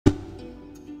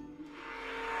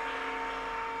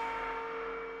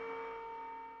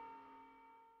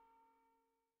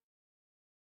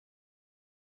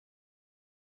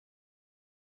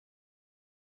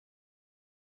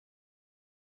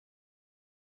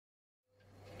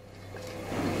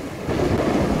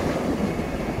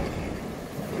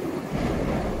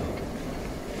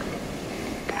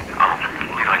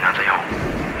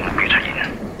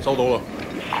收到啦。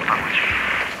講翻回轉，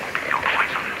有個起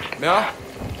身。咩啊？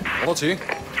攞多錢？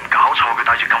搞錯，佢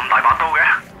帶住咁大把刀嘅。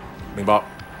明白。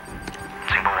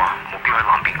情報話目標喺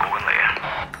南邊過緊嚟啊。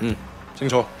嗯，清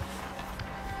楚。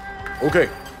OK，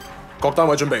 各單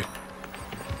位準備，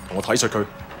同我睇實佢。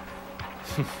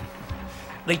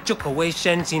你捉個 Wei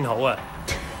Shen 先好啊。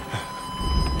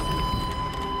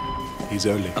He's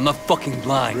only. I'm not fucking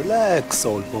blind. Relax,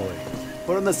 old boy.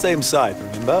 We're on the same side,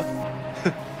 remember?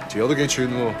 條友都幾串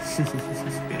喎。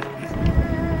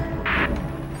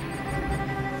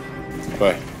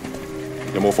喂，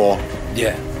有冇貨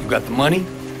Yeah, you got the money?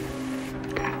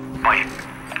 喂，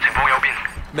情況右邊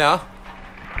咩啊？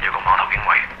有個碼頭警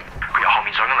衛，佢由後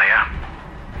面上緊嚟啊！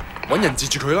揾人截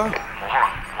住佢啦！冇可能，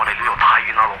我哋呢度太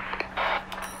遠啦路。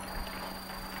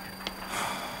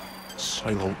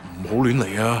細路唔好亂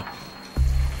嚟啊！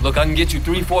 Look, I can get you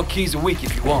 3-4 keys a week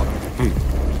if you want.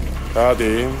 睇下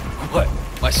點？ What?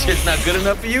 My shit's not good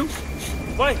enough for you?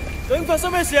 喂，究竟發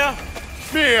生咩事啊？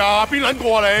咩啊？邊撚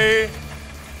個啊你？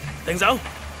停手，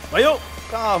咪喐！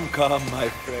 Come, my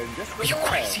friend. Just Are you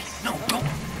crazy? No, don't.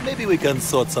 maybe we can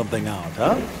sort something out,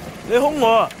 huh? 你兇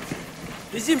我啊！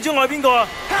你知唔知我係邊個啊？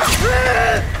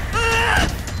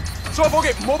所有伙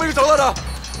計唔好俾佢走得啦！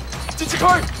截住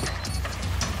佢！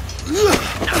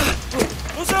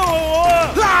好傷害我啊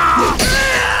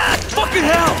 ！Fucking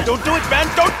hell! Don't do it, man!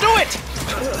 Don't do it!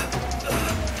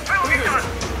 喺我面前，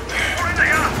我哋嚟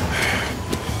啊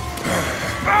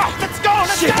Let's go!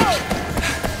 Let's go!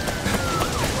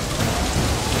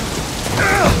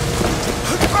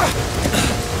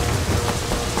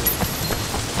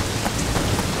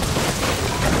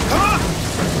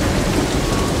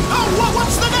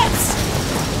 What's the next?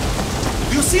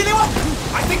 Do you see anyone?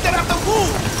 I think they're at the wall.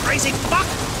 Crazy fuck!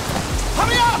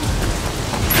 Hurry up!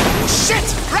 Oh,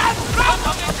 shit! Run! Run!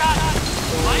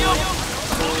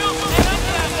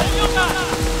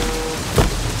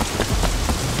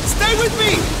 Stay with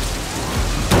me!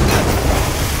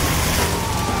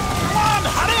 Come on,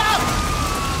 hurry up!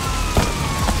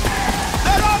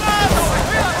 They're on us!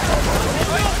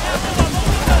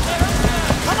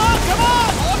 Come on, come on!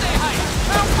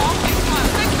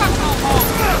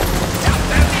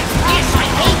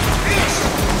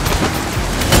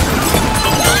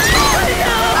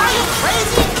 Are you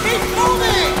crazy? Keep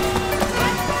moving!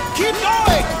 Keep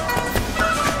going!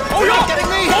 Oh, You're not getting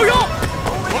me! Oh,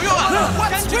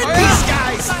 What's with these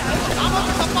guys?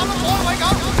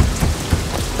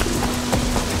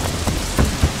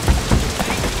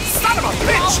 Son of a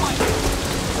bitch!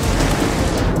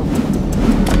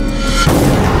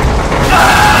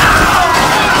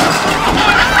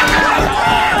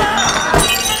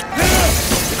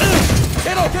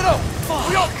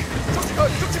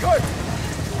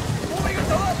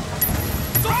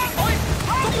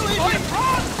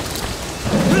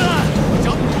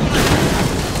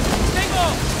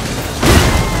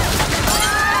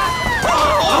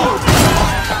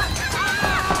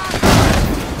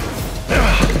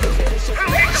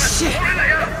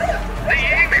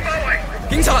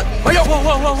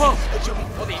 Wow.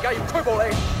 我哋而家要拘捕你。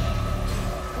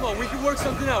Come on, we can work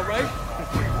something out, right?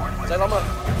 唔使諗啦，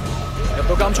入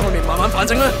到監倉裏面慢慢反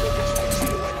省啦。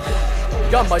而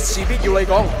家唔係事必要你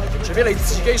講，除非你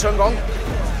自己想講。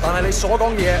但係你所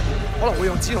講嘅嘢可能會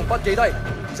用紙同筆記低，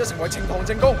而且成為呈堂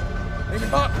證供。你明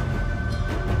白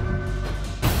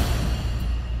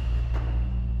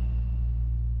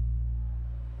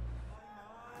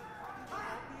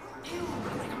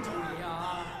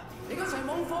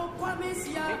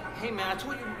？Hey man, I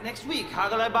told you next week. 下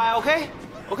個禮拜 OK?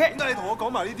 OK? 點解你同我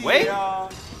講埋呢啲嘢啊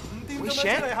？Wei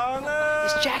Shen?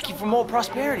 It's Jackie from Old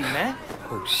Prosperity, man.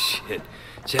 Oh shit,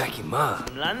 Jackie Ma.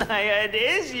 Lanaya, it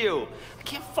is you. I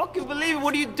can't fucking believe it.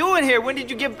 What are you doing here? When did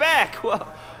you get back? Well,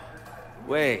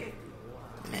 wait,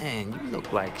 man, you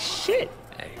look like shit.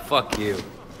 Hey, fuck you.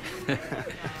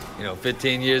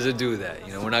 15 years to do that.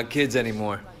 We're not kids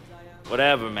anymore.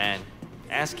 Whatever, man.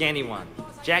 Ask anyone.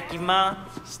 Jackie Ma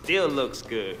still looks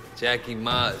good. Jackie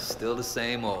Ma is still the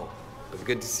same old, but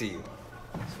good to see you.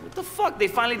 What the fuck? They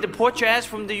finally deport your ass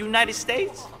from the United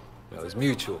States? It was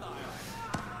mutual.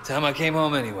 Time I came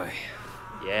home anyway.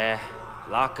 Yeah,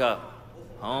 lock up.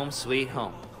 Home sweet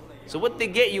home. So what they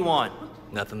get you on?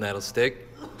 Nothing that'll stick.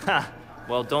 Ha!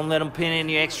 Well, don't let them pin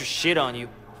any extra shit on you.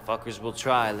 Fuckers will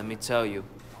try, let me tell you.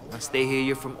 Once they hear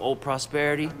you're from Old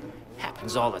Prosperity,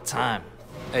 happens all the time.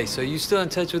 Hey, so you still in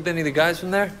touch with any of the guys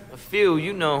from there? A few,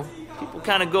 you know. People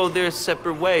kind of go their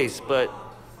separate ways, but...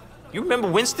 You remember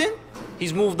Winston?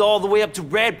 He's moved all the way up to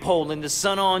Redpole in the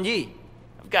Sun On Yee.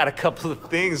 I've got a couple of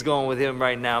things going with him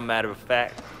right now, matter of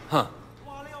fact. Huh.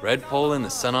 Redpole and the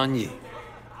Sun On Yee.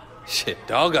 Shit,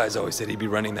 Dog Eyes always said he'd be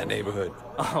running that neighborhood.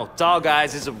 Oh, Dog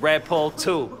Eyes is a red pole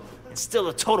too. And still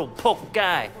a total poke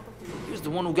guy. He was the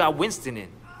one who got Winston in.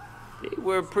 They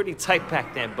were pretty tight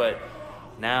back then, but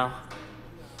now...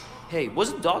 Hey,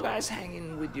 wasn't Dog Eyes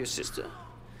hanging with your sister?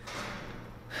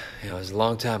 Yeah, it was a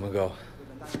long time ago.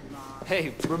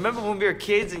 Hey, remember when we were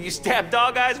kids and you stabbed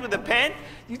Dog Eyes with a pen?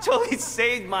 You totally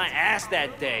saved my ass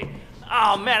that day.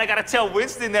 Oh man, I gotta tell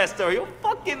Winston that story. He'll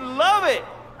fucking love it.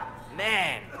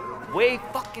 Man, Wei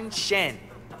fucking Shen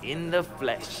in the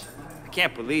flesh. I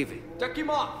can't believe it.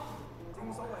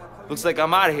 Looks like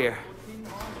I'm out of here.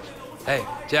 Hey,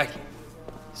 Jackie.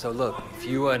 So look, if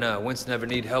you and Winston ever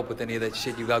need help with any of that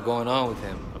shit you got going on with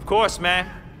him... Of course, man.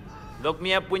 Look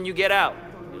me up when you get out.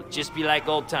 It'll just be like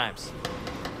old times.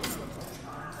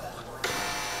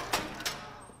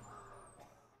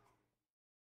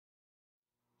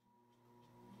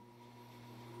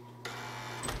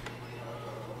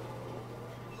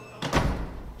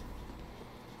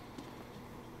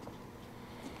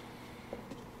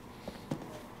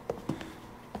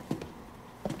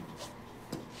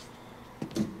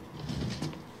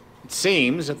 It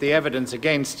seems that the evidence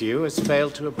against you has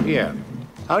failed to appear.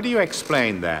 How do you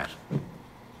explain that?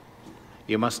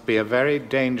 You must be a very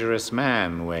dangerous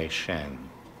man, Wei Shen.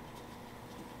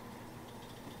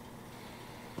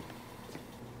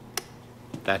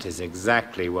 That is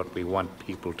exactly what we want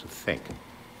people to think.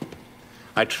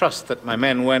 I trust that my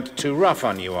men weren't too rough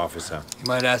on you, officer. You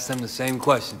might ask them the same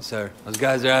question, sir. Those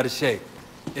guys are out of shape.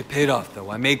 It paid off, though.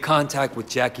 I made contact with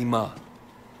Jackie Ma.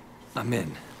 I'm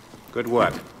in. Good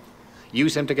work.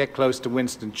 Use him to get close to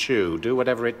Winston Chu. Do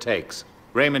whatever it takes.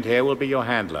 Raymond here will be your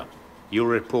handler. You'll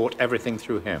report everything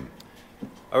through him.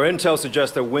 Our intel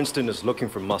suggests that Winston is looking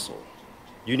for muscle.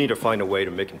 You need to find a way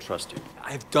to make him trust you.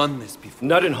 I've done this before.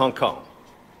 Not in Hong Kong.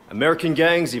 American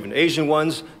gangs, even Asian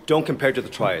ones, don't compare to the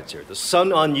Triads here. The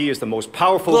Sun On Yee is the most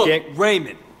powerful gang... Look,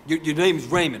 Raymond. Your name's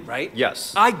Raymond, right?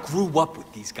 Yes. I grew up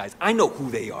with these guys. I know who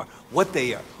they are, what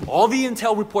they are. All the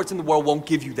intel reports in the world won't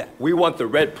give you that. We want the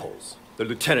Red Poles, the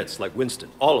lieutenants like Winston,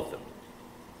 all of them.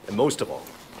 And most of all,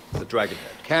 the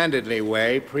Dragonhead. Candidly,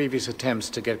 Wei, previous attempts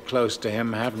to get close to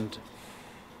him haven't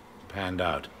panned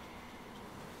out.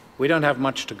 We don't have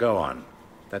much to go on.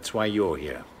 That's why you're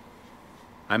here.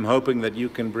 I'm hoping that you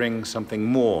can bring something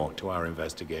more to our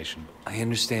investigation. I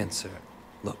understand, sir.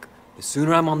 Look, the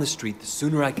sooner I'm on the street, the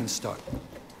sooner I can start.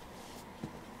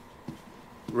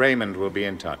 Raymond will be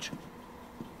in touch.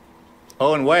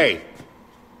 Oh, and Wei,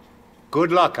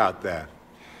 good luck out there.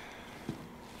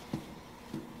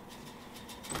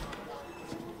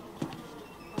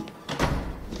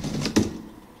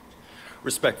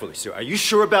 Respectfully, sir, are you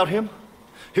sure about him?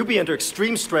 He'll be under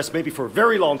extreme stress maybe for a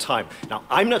very long time. Now,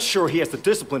 I'm not sure he has the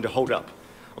discipline to hold up.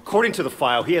 According to the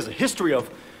file, he has a history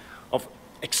of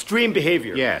extreme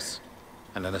behavior. Yes,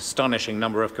 and an astonishing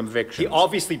number of convictions. He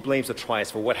obviously blames the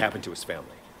Triads for what happened to his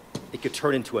family. It could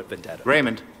turn into a vendetta.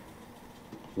 Raymond,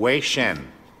 Wei Shen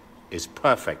is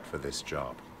perfect for this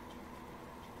job.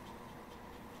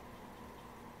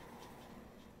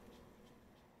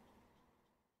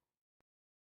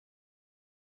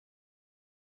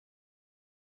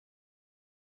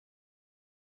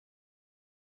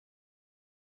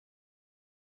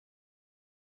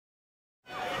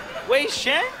 Wei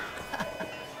Shen?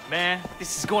 Man,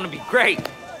 this is going to be great.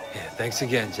 Yeah, thanks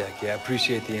again, Jackie. I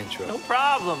appreciate the intro. No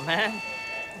problem, man.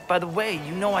 By the way,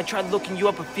 you know I tried looking you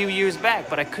up a few years back,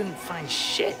 but I couldn't find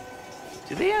shit.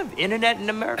 Do they have internet in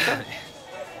America?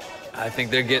 I think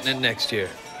they're getting it next year.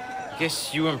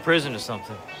 Guess you were in prison or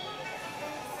something.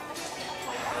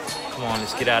 Come on,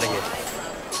 let's get out of here.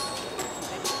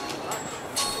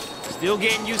 Still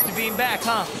getting used to being back,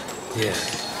 huh? Yeah.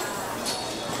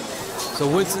 So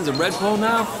Winston's a red pole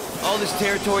now? All this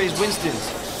territory is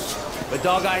Winston's. But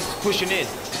Dog Eyes is pushing in.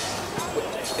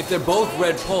 If they're both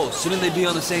red poles, shouldn't they be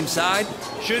on the same side?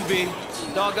 Should be.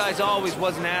 Dog Eyes always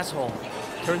was an asshole.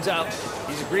 Turns out,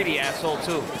 he's a greedy asshole,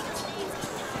 too.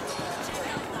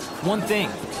 One thing,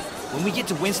 when we get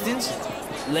to Winston's,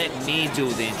 let me do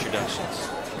the introductions.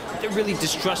 They're really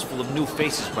distrustful of new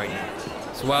faces right now.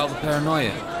 It's wild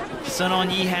paranoia. Sun On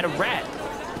Yee had a rat.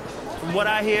 From what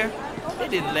I hear, they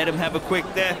didn't let him have a quick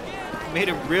death. Made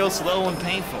it real slow and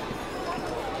painful.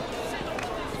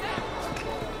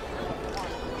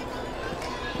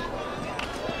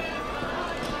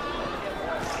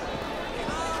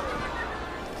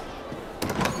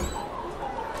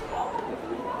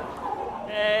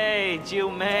 Hey, Jiu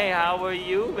Mei, how are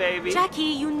you, baby? Jackie,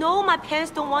 you know my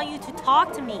parents don't want you to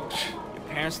talk to me. Your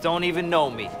parents don't even know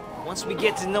me. Once we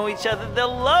get to know each other, they'll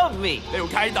love me. 你條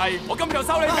契弟，我今日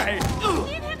收你皮。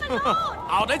Leave him alone!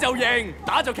 咬底就認，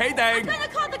打就企定。I'm gonna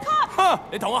call the cops!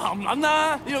 你同我含撚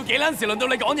啦！呢度幾撚時輪到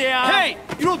你講嘢啊 Hey,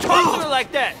 you don't talk to her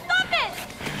like that. Stop it!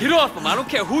 Get off him. I don't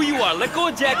care who you are. Let go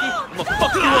of Jackie. I'm gonna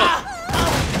fuck you up.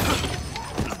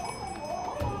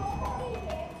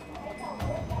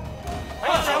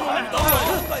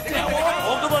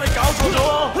 我都幫你搞錯咗。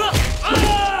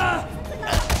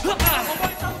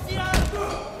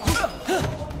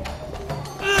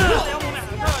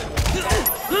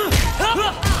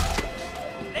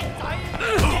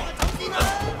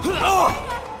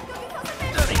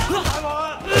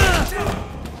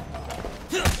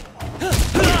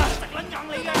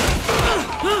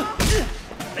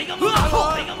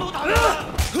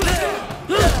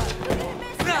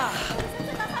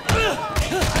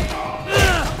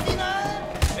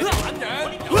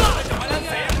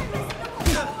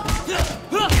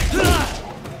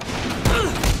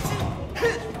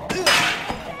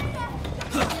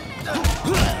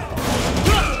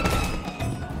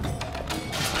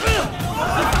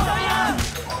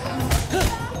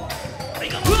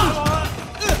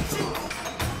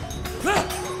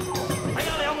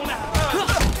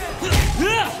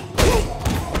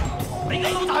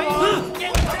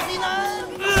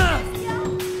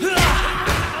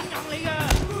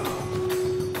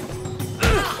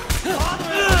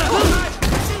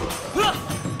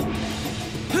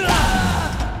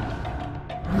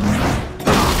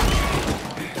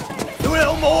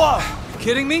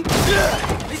 Kidding me?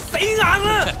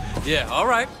 Yeah, all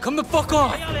right. Come the fuck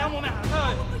on.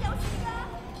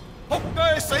 仆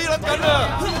街死撚緊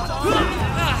啊！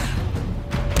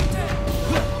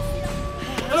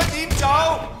有得點走？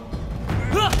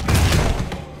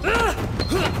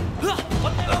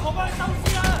我幫你收屍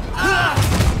啦！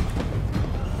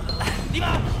點啊？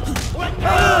好撚驚！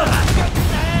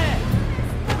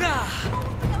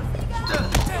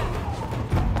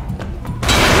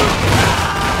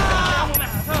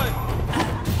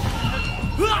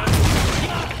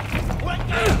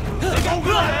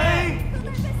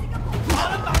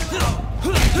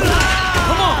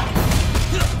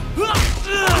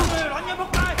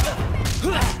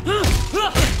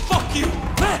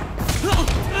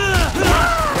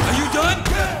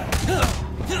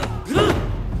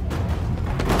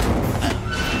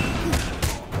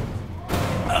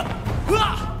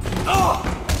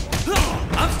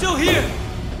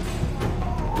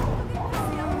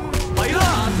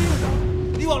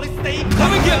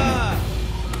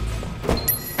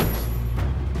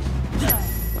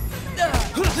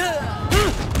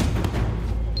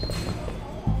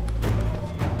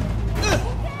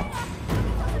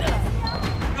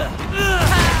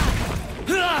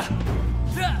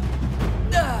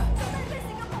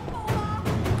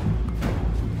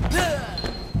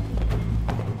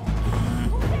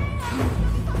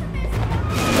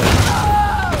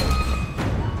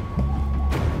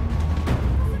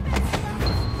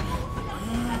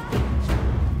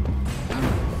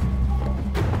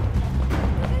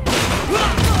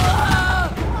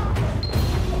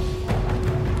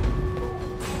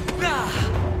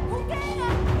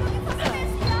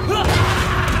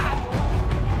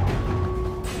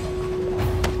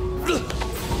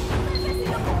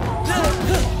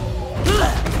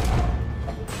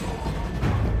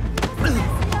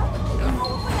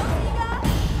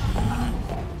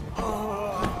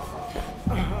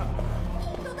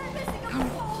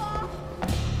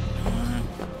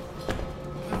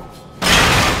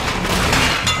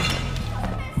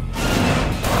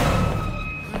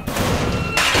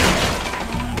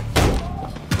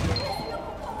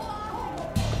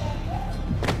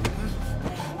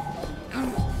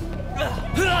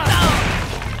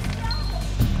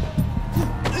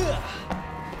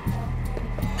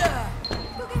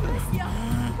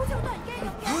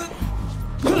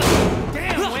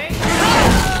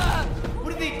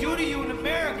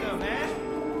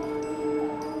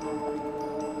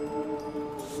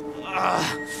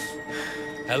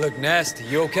 That looked nasty.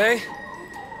 You okay?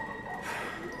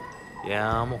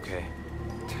 Yeah, I'm okay.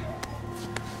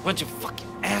 Bunch of fucking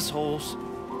assholes.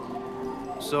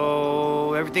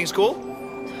 So, everything's cool?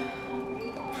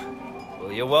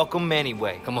 Well, you're welcome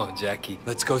anyway. Come on, Jackie.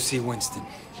 Let's go see Winston.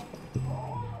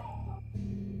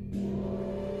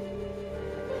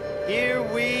 Here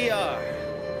we are.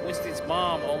 Winston's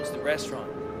mom owns the restaurant.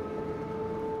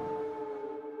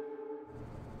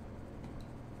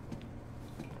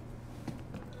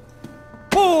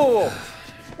 Whoa!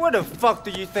 Where the fuck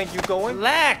do you think you're going?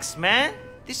 Relax, man.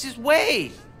 This is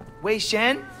Wei. Wei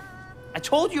Shen. I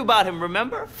told you about him,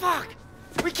 remember? Fuck!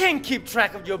 We can't keep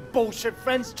track of your bullshit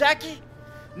friends, Jackie.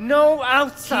 No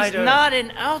outsider. He's not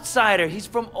an outsider. He's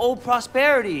from old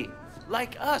prosperity.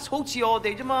 Like us. Hochi all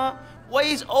day, Jama.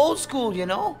 Wei's old school, you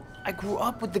know? I grew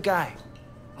up with the guy.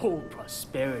 Whole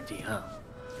prosperity, huh?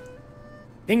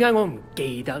 點解我唔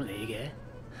記得你嘅？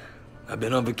 I've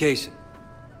been on vacation.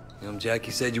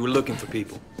 Jackie said you were looking for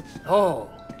people. Oh,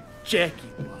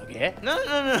 Jackie 話嘅。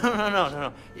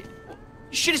 No.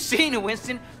 You should have seen it,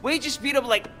 Winston. Wei just beat up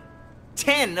like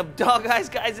 10 of Dog Eye's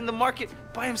guys in the market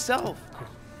by himself.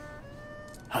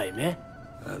 係咩？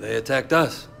 They attacked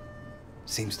us.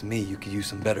 Seems to me you could use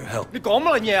some better help. 你講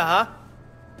乜嘢嚇？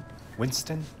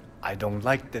 Winston, I don't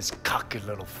like this cocky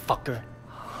little fucker.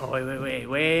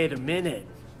 Wait a minute.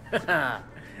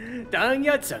 等一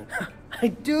陣 I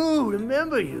do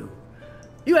remember you.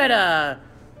 You had a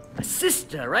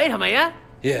sister, right? 係咪啊？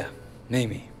 Yeah,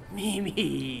 Mimi.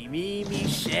 Mimi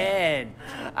Shen.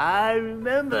 I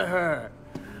remember her.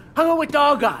 Hung out with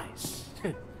dog eyes.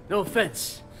 No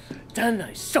offense. 真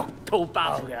係熟到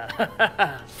爆㗎。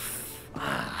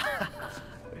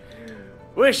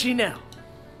Where's she now?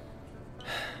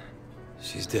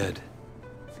 She's dead.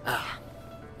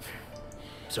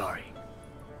 Sorry.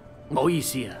 唔好意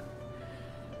思啊。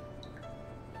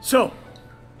So,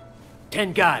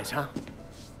 10 guys, huh?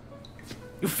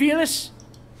 You feel us?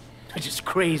 They're just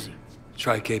crazy.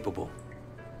 Try capable.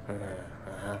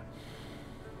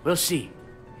 We'll see.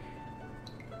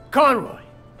 Conroy,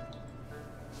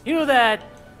 you know that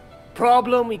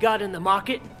problem we got in the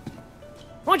market?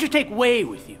 Why don't you take Wei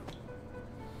with you?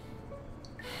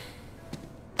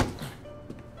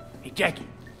 Hey, Jackie,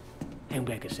 hang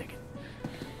back a second.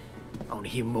 I want to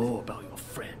hear more about your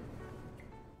friend.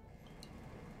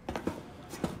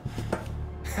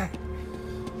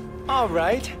 All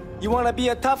right. You want to be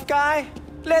a tough guy?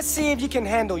 Let's see if you can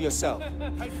handle yourself.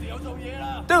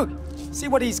 Dude, see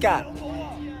what he's got.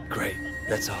 Great.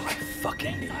 That's all I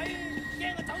fucking need.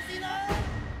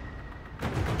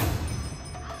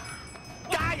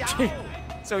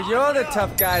 So you're the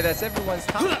tough guy that everyone's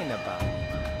talking about.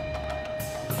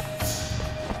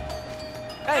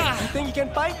 Hey, you think you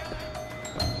can fight?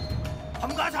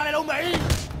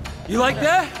 You like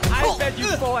that? I bet you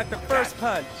fall at the first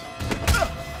punch.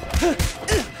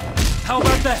 How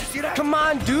about that? Come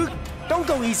on, dude. Don't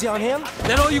go easy on him.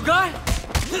 That all you got?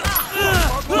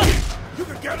 You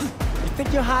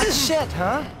think you're hot shit,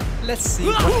 huh? Let's see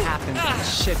what happens when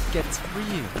shit gets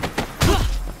real.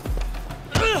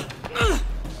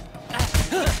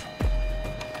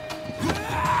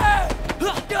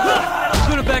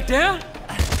 Gonna back down?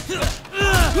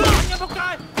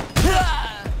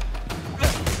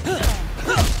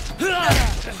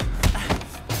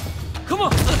 Come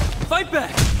on, fight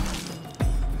back!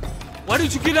 Why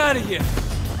did you get out of here?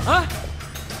 Huh?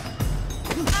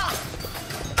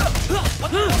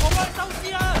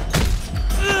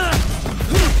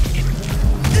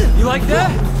 You like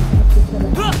that?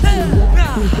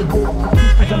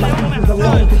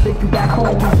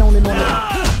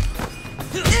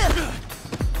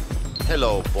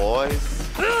 Hello, boys.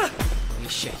 Wei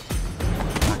Shen.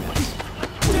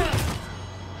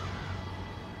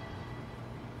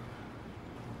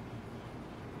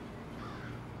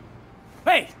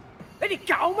 Hey, 你哋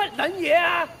搞乜撚嘢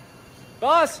啊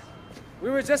Boss, we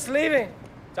were just leaving.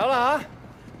 走啦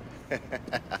吓。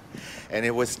 And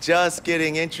it was just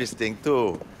getting interesting,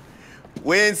 too.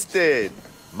 Winston,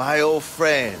 my old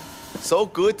friend. So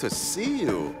good to see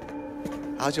you.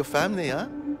 How's your family, huh?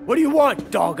 What do you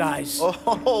want, dog eyes?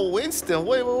 Oh, Winston,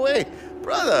 wait.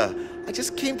 Brother, I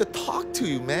just came to talk to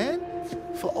you, man.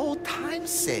 For old time's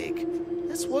sake.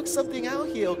 Let's work something out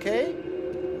here, okay?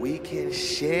 We can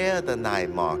share the night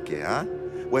market, huh?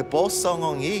 We're both Sun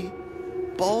On Yee,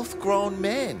 both grown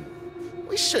men.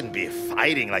 We shouldn't be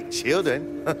fighting like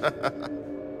children.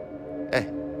 Hey,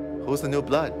 who's the new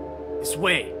blood? It's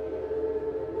Wei.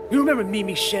 You remember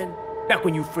Mimi Shen? Back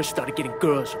when you first started getting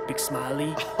girls with Big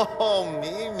Smiley? Oh,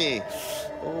 Mimi.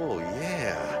 Oh,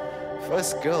 yeah.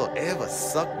 First girl ever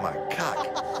sucked my cock.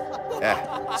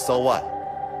 Yeah, so what?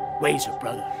 Wei's her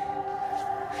brother.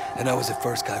 And I was the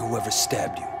first guy who ever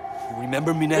stabbed you. You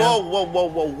remember me now?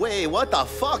 Whoa, Wei, what the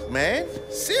fuck, man?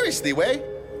 Seriously, Wei?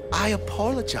 I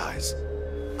apologize.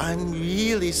 I'm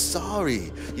really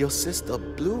sorry your sister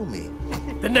blew me.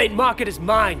 The night market is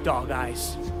mine, dog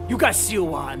eyes. You got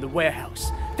Siwa in the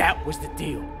warehouse. That was the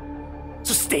deal.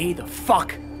 So stay the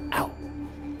fuck out.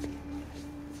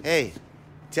 Hey,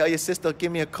 tell your sister to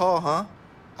give me a call, huh?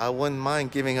 I wouldn't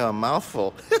mind giving her a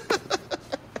mouthful.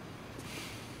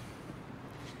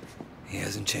 He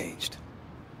hasn't changed.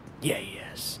 Yeah, he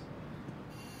has.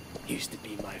 He used to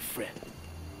be my friend.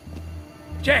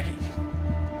 Jackie,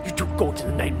 you two go to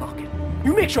the night market.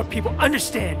 You make sure people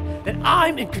understand that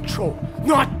I'm in control,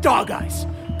 not dog eyes.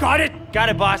 Got it? Got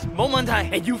it, boss. 冇問題.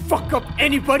 And you fuck up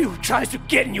anybody who tries to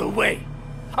get in your way.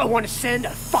 I want to send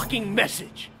a fucking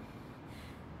message.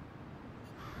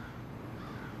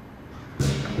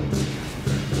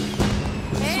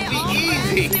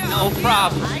 Easy, no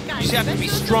problem. You just have to be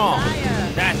strong.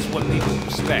 That's what people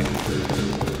respect.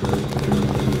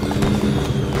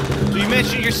 So you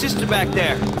mentioned your sister back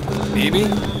there. Mimi?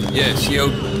 Yeah, she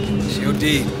OD'd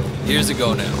years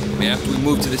ago now. I mean, after we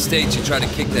moved to the States, she tried to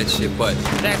kick that shit, but...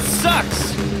 That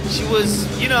sucks. She was,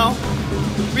 you know,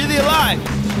 really alive.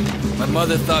 My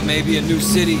mother thought maybe a new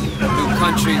city, a new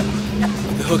country.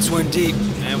 The hooks weren't deep.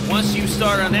 And once you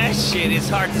start on that shit, it's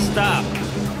hard to stop.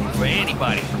 For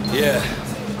anybody. Yeah,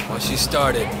 once she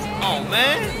started. Oh,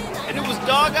 man. And it was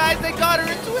Dog Eyes that got her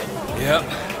into it? Yep.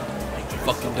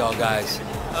 Fucking Dog Eyes.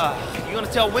 You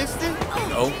gonna tell Winston?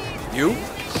 No. You?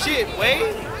 Shit,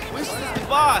 Wade. Winston's the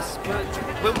boss, but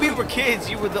when we were kids,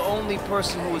 you were the only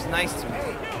person who was nice to me.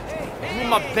 You were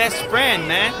my best friend,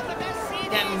 man.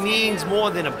 That means more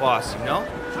than a boss, you know?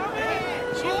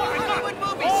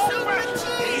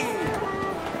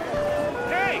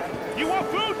 Hey, you want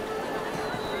food?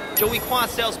 Joey Kwan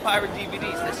sells pirate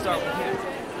DVDs. Let's start with him.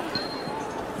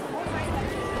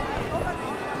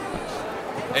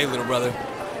 Hey, little brother.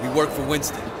 We work for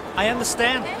Winston. I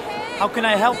understand. How can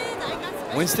I help?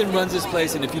 Winston runs this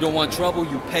place, and if you don't want trouble,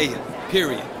 you pay him.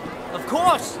 Period. Of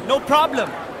course, no problem.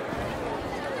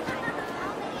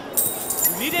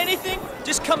 You need anything?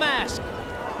 Just come ask.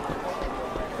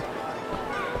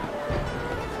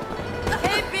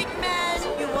 Hey, big man,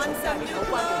 you want some new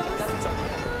clothes?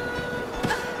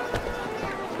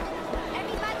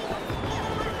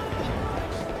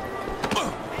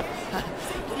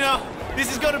 No, this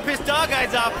is gonna piss Dog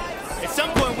Eyes off. At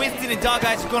some point, Winston and Dog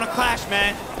Eyes are gonna clash,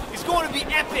 man. It's going to be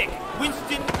epic.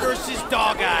 Winston versus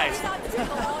Dog Eyes.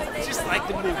 Just like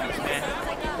the movies, man.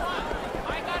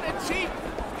 I got it cheap.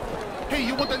 Hey,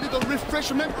 you want a little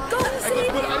refreshment? Go I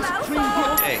got good ice cream,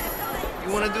 bro. Hey,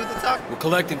 you wanna do the talk? We're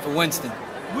collecting for Winston.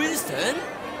 Winston?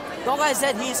 Dog Eye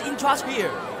said he's in charge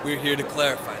here. We're here to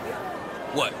clarify that.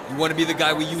 What, you want to be the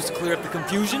guy we use to clear up the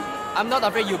confusion? I'm not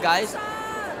afraid, you guys.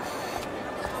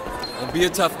 Don't be a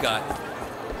tough guy.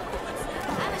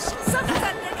 深圳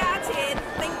嘅價錢，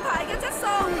名牌嘅質素，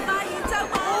買完就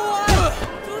冇啊！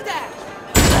 Do that.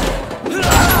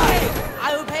 I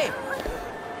will pay.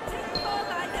 多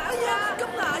大膽呀！咁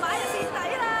難買就蝕底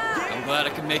啦！ I'm glad I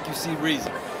can make you see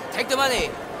reason. Take the money.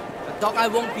 But Dog Eye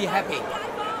won't be happy.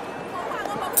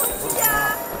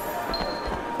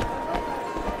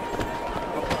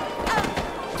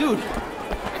 Dude,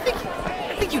 I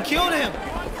think you killed him.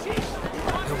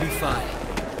 He'll be fine.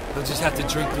 He'll just have to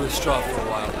drink through a straw for a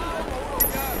while.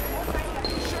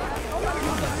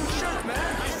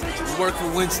 We work for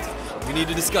Winston. We need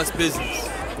to discuss business.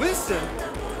 Winston?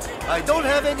 I don't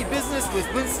have any business with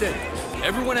Winston.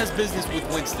 Everyone has business with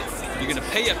Winston. You're gonna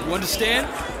pay up, you understand?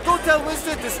 Go tell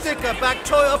Winston to stick a back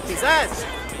toy up his ass.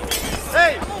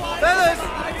 Hey, fellas!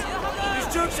 These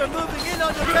troops are moving in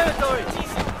on your territory.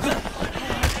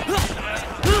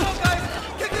 Come on, guys!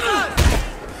 Kick his ass!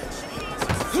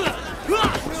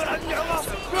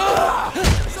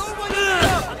 Show him what you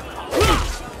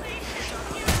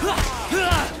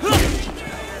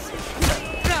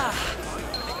got!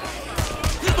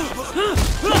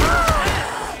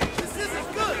 This isn't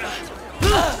good!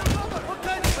 What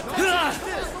kind of protection is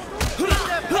this?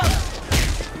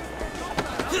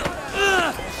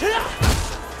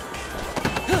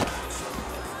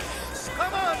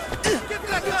 Come on! Get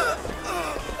back up!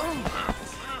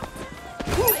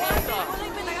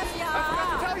 I forgot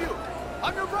to tell you,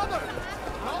 I'm your brother.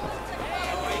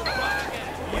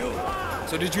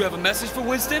 So did you have a message for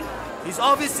Winston? He's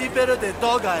obviously better than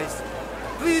Dog Eyes.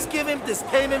 Please give him this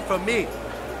payment from me.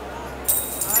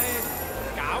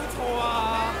 搞錯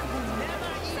啊！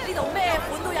呢度咩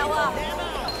款都有啊！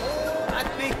 I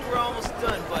think we're almost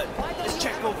done, but let's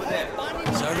check over there.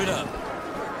 Serve it up.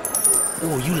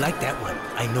 Oh, you like that one.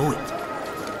 I know it.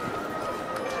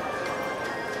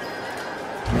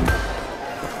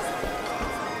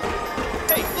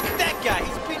 Hey, look at that guy.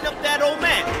 He's beating up that old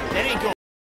man. That ain't going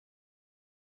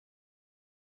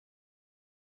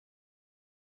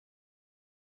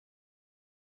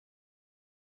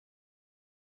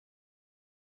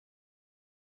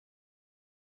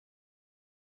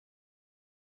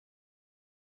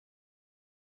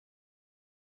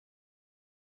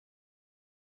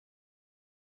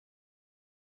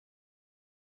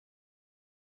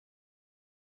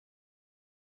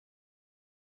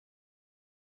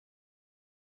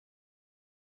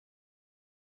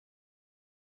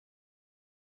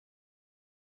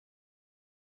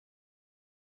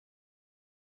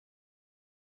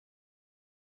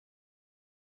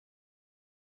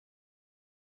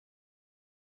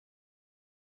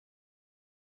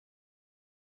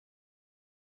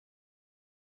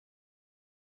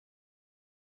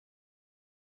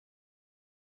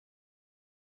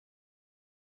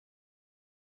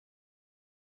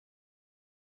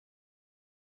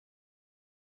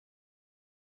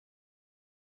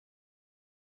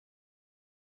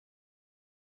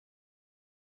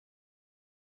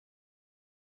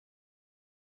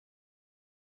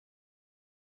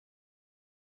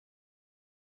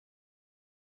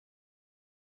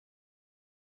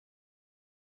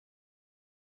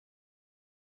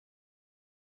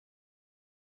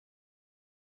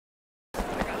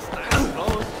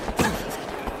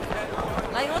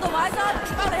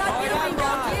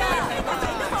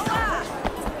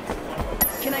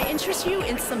interest you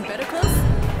in some better clothes?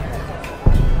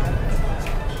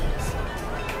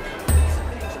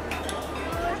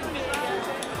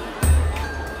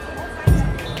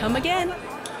 Come again.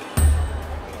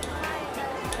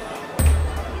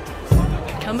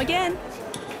 Come again.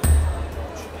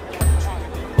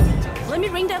 Let me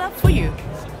ring that up for you.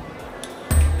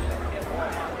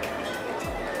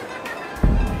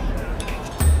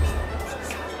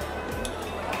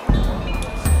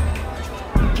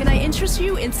 Can I interest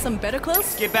you in some better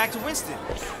clothes? Get back to Winston.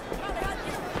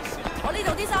 我呢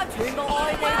度啲衫全部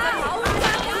外地進口，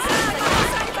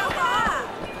西裝啊！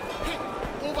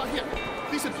 Over here.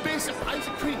 This is basic ice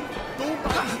cream. Don't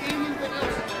buy anything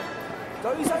else. 最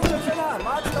新最新啊，馬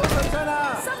子佬最新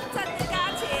啊！深圳嘅價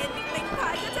錢，名牌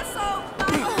嘅質素，買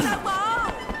好就冇。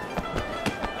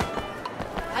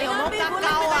係有冇格交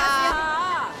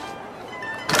啊？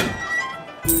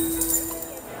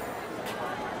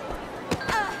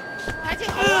 睇清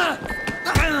楚啊！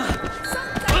深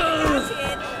圳嘅價錢，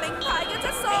名牌嘅質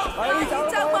素，買完就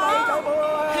冇。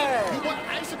Hey, you want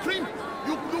ice cream?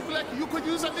 You look like you could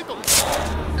use a little.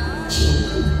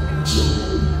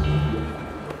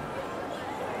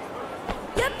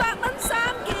 100蚊3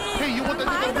件， Hey, you want a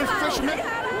買 little 都買， refreshment? 睇下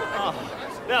啦。 Oh,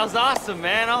 that was awesome,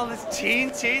 man. All this teen.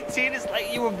 It's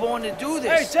like you were born to do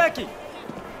this. Hey, Jackie!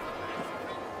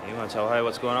 You want to tell her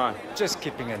what's going on? Just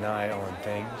keeping an eye on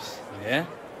things. Yeah?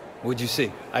 What'd you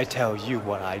see? I tell you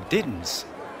what I didn't see.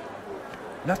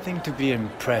 Nothing to be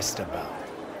impressed about.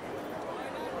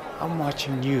 I'm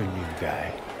watching you, new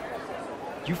guy.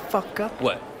 You fuck up?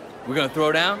 What? We're gonna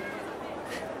throw down?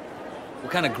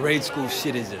 What kind of grade school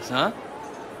shit is this, huh?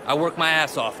 I work my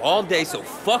ass off all day, so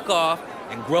fuck off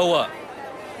and grow up.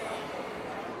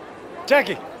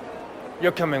 Jackie!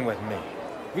 You're coming with me.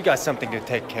 We got something to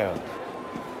take care of.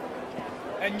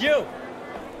 And you!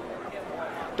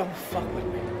 Don't fuck with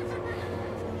me.